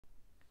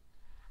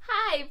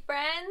Hi,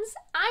 friends!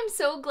 I'm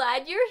so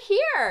glad you're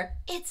here.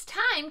 It's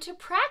time to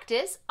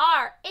practice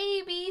our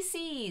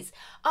ABCs,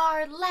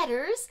 our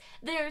letters,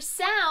 their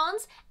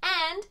sounds,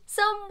 and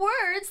some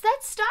words that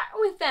start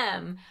with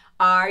them.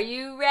 Are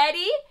you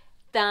ready?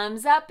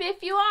 Thumbs up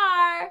if you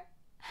are.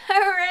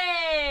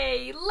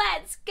 Hooray!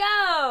 Let's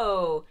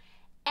go!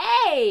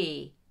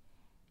 A.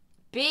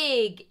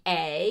 Big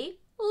A,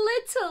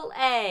 little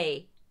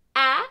a.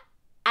 Apple.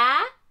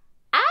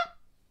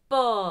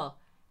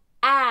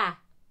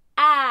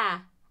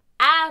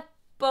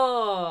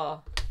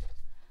 Apple.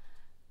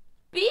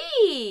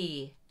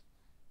 B.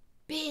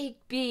 Big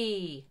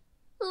B,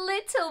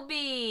 little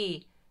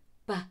b.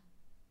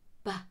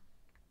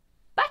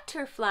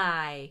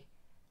 Butterfly.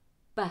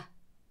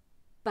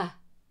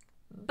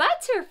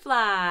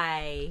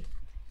 Butterfly.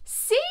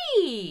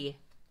 C.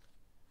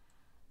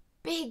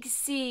 Big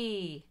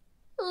C,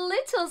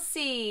 little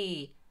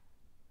c.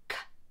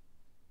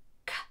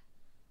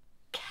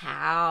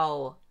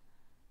 Cow.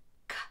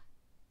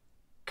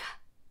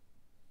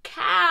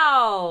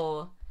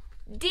 Cow.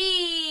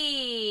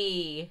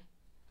 D.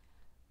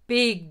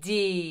 Big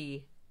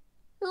D,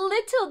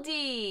 little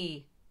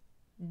d.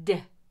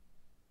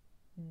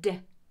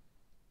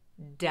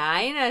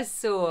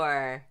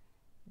 Dinosaur.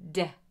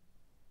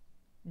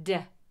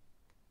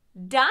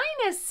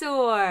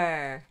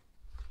 Dinosaur.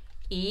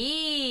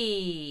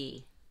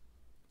 E.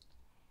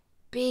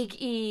 Big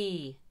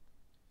E,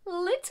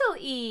 little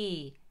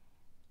e.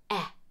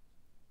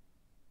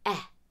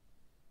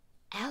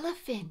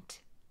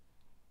 Elephant.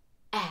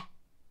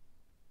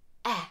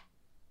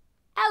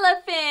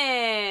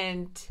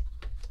 Elephant.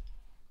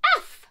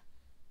 F.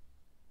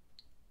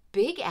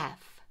 Big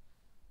F,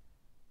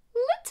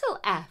 little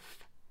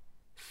f.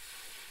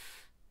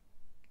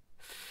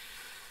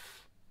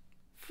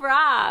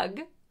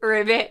 Frog.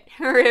 Ribbit.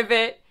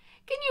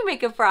 Can you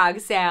make a frog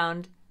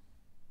sound?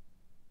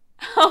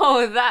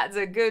 Oh, that's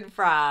a good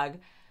frog.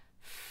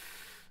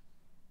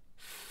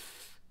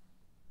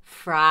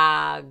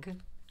 Frog.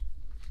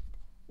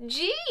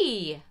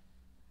 G.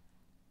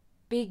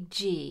 Big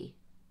G,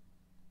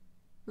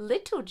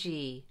 little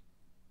g.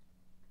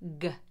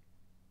 Goat.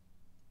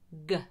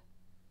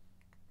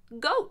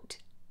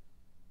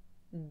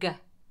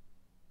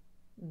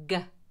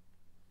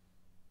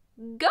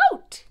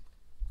 Goat.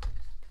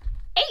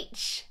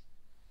 H.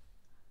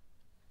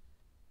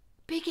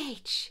 Big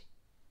H,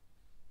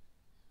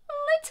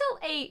 little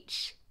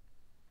h.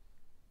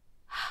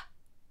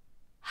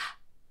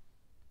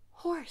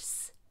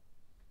 Horse.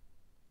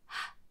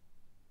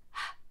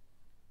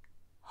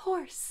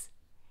 Horse.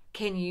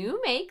 Can you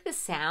make the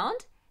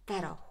sound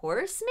that a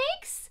horse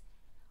makes?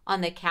 On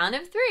the count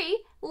of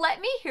 3,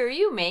 let me hear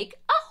you make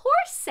a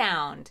horse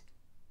sound.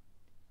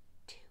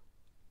 2,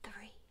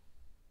 3.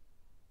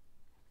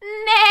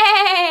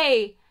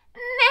 Neigh!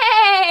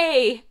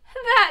 Neigh!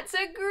 That's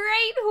a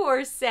great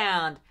horse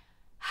sound.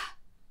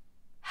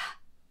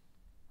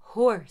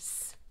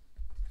 Horse.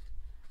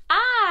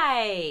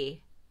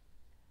 I.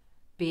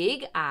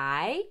 Big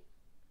I,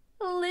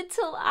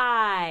 little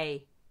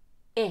I.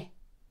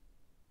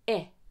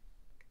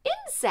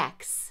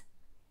 Insects.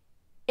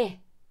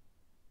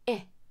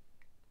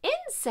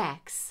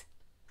 Insects.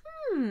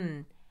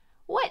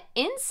 What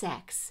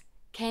insects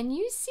can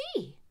you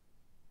see?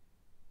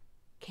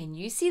 Can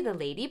you see the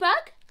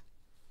ladybug?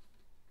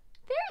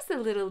 There's the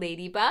little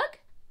ladybug.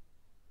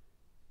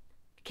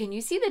 Can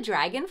you see the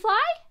dragonfly?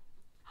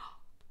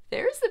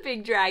 There's the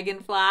big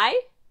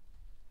dragonfly.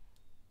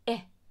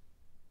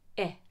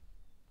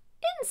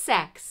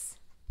 Insects.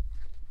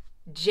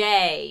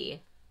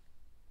 J.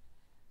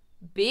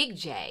 Big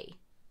J,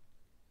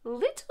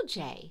 little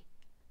j.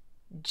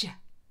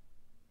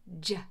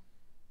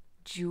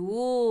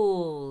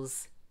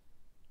 Jewels.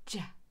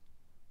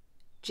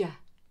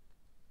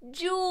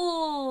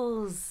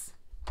 Jewels.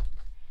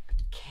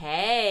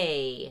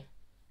 K.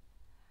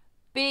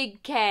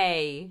 Big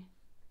K,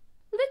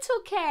 little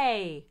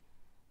k.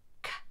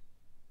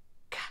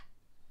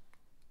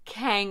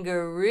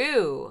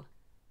 Kangaroo.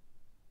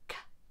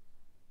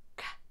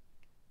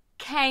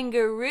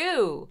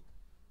 Kangaroo.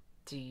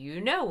 Do you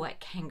know what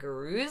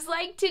kangaroos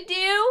like to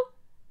do?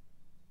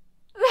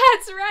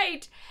 That's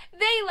right.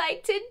 They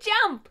like to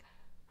jump.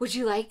 Would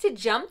you like to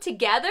jump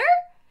together?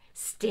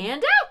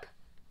 Stand up.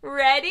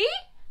 Ready?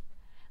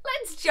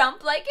 Let's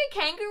jump like a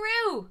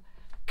kangaroo.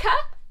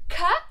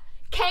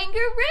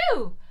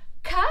 Kangaroo.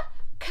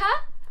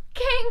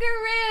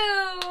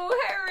 Kangaroo.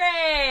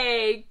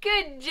 Hooray!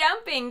 Good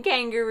jumping,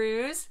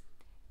 kangaroos.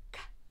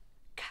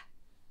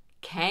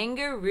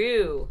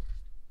 Kangaroo.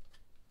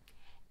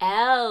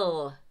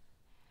 L.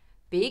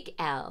 Big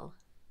L,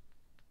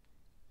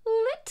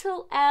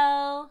 little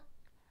l.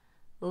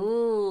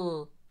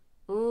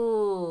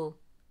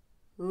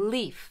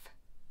 Leaf.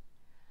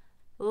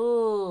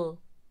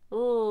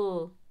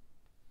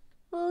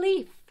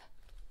 Leaf.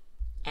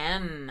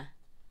 M.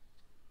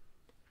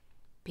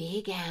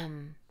 Big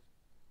M,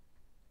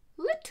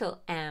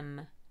 little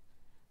m.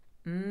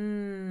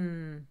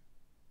 Moon.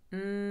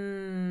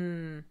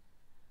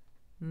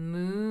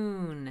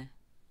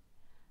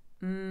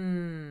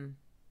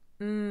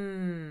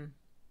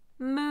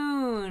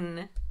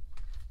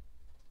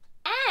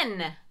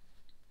 N.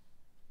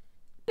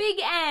 Big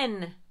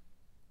N.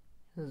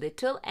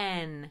 Little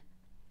N.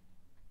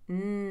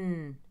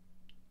 N.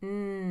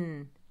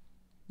 N.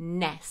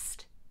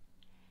 Nest.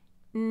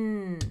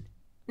 N.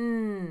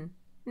 N.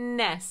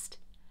 Nest.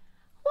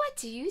 What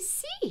do you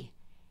see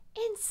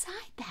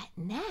inside that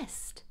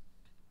nest?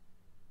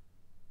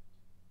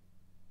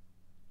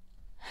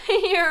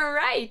 You're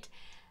right.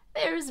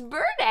 There's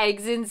bird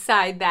eggs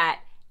inside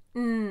that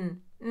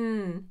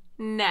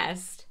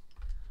nest.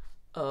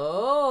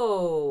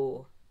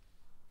 O.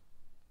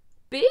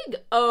 Big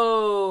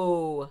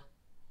O.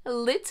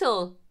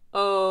 Little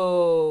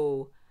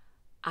O.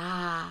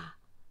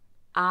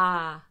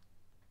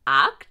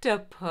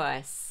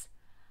 Octopus.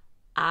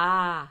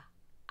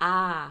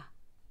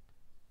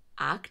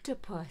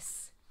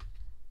 Octopus.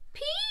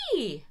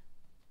 P.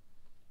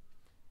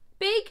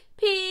 Big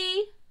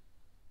P.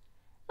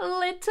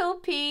 Little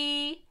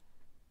P.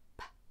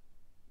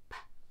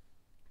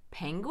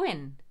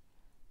 Penguin.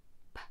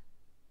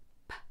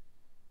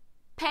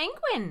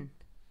 Penguin.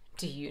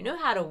 Do you know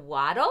how to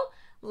waddle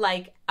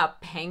like a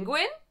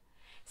penguin?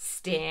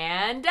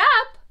 Stand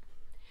up.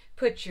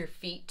 Put your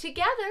feet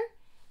together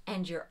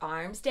and your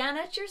arms down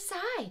at your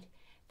side.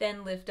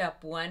 Then lift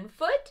up one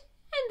foot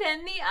and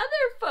then the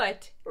other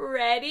foot.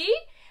 Ready?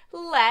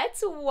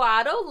 Let's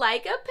waddle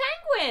like a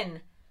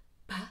penguin.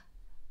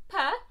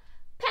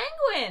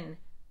 Penguin.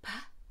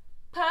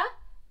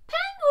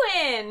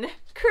 Penguin.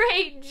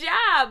 Great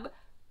job.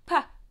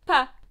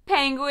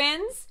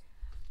 Penguins.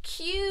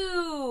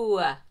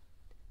 Q.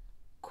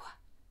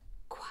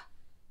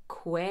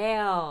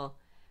 Quail.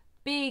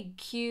 Big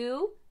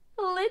Q,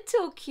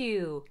 little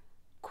Q.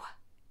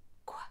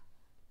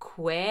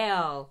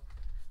 Quail.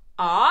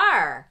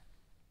 R.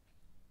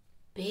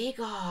 Big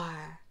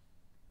R.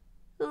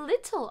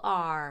 Little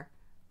R.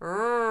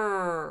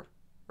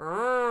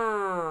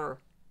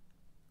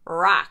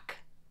 Rock.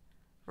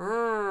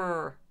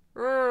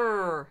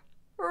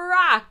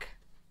 Rock.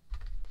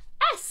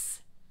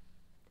 S.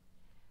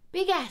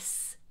 Big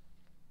S.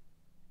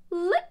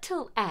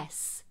 Little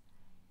S.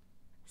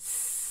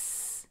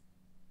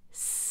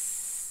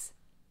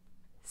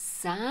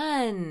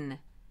 Sun.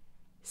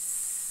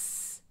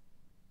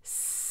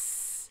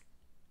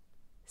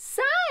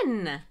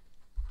 Sun.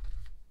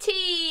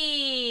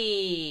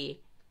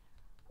 T.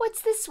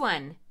 What's this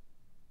one?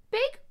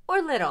 Big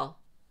or little?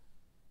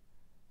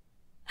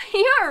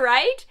 You're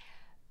right.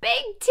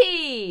 Big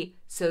T.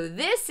 So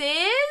this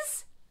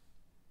is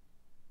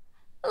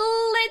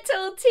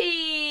little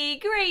T.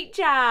 Great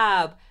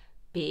job.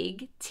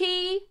 Big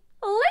T,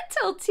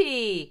 little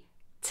T.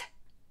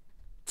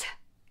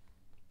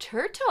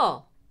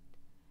 Turtle.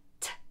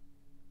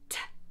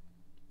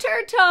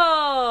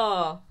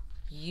 Turtle.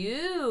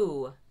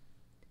 U.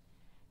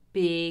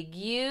 Big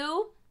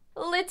U,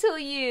 little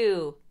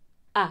U.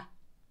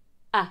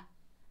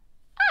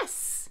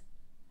 Us.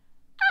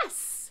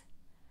 Us.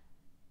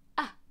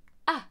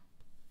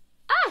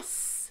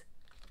 Us.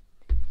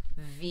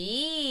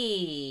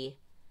 V.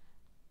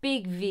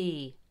 Big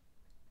V,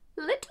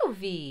 little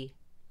V.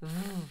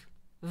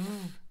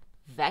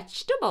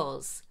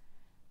 Vegetables.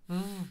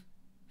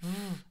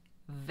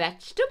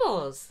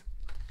 Vegetables.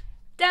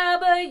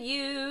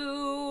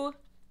 W.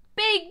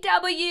 Big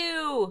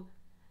W.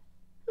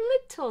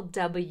 Little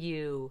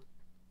W.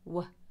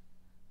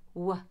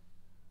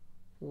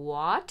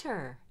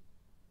 Water.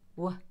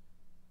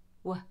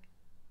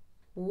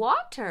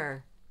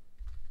 Water.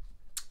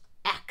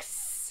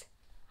 X.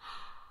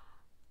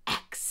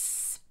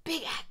 X.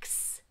 Big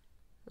X.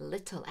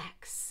 Little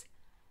X.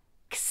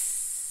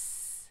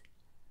 X.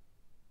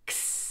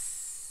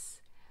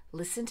 X.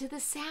 Listen to the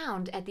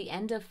sound at the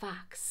end of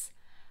fox.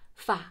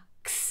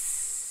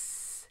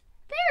 Fox.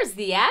 There's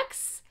the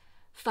X.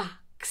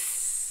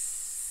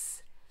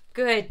 Fox.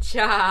 Good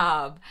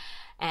job.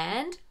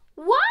 And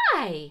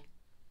Y.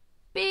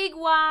 Big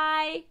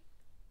Y.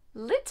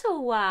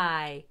 Little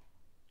Y.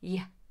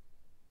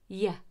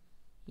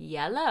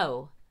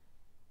 Yellow.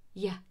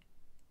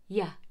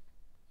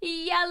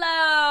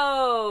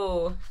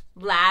 Yellow.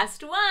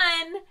 Last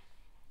one.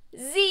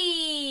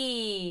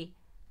 Z.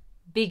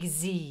 Big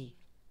Z.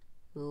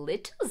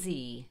 Little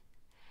Z.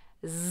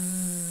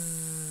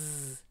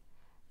 Z.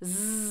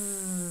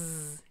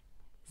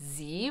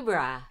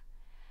 Zebra.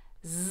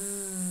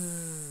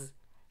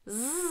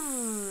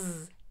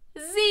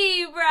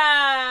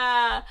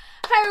 Zebra.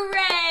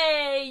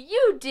 Hooray!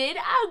 You did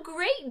a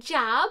great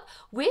job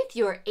with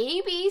your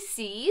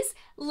ABCs,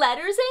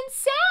 letters, and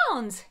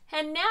sounds.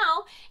 And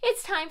now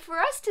it's time for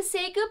us to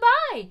say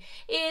goodbye.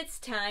 It's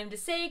time to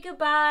say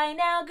goodbye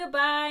now,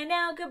 goodbye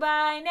now,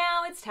 goodbye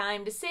now. It's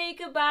time to say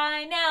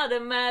goodbye now to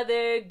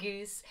Mother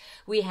Goose.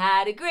 We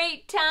had a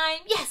great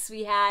time. Yes,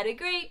 we had a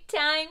great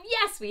time.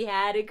 Yes, we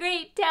had a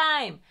great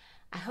time.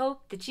 I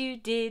hope that you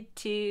did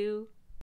too.